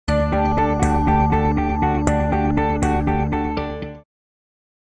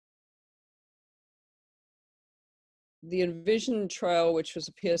the Envision trial, which was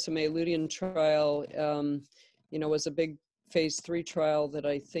a PSMA lutein trial, was a big phase 3 trial that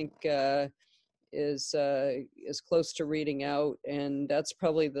I think is close to reading out, and that's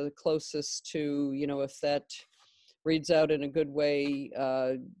probably the closest to, if that reads out in a good way,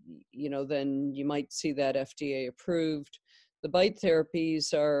 then you might see that FDA approved. The BiTE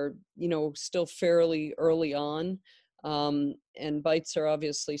therapies are, still fairly early on, and BiTEs are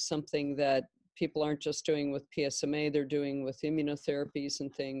obviously something that people aren't just doing with PSMA, they're doing with immunotherapies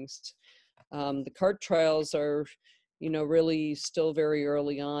and things. The CART trials are, really still very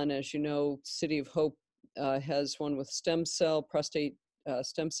early on. As you know, City of Hope has one with prostate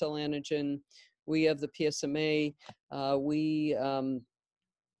stem cell antigen. We have the PSMA. We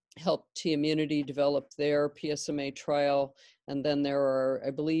helped T-Immunity develop their PSMA trial. And then there are,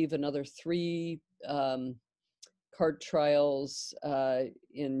 I believe, another 3 CART trials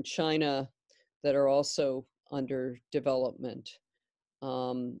in China that are also under development.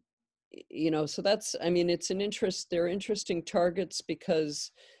 So that's, they're interesting targets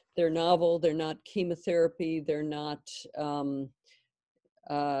because they're novel, they're not chemotherapy, they're not, they're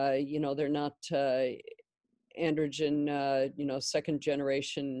not androgen, second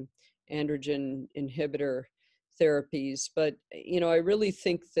generation androgen inhibitor therapies. But, I really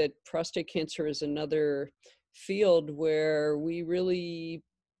think that prostate cancer is another field where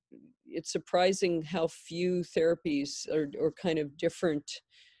it's surprising how few therapies or kind of different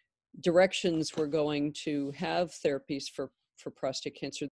directions we're going to have therapies for prostate cancer.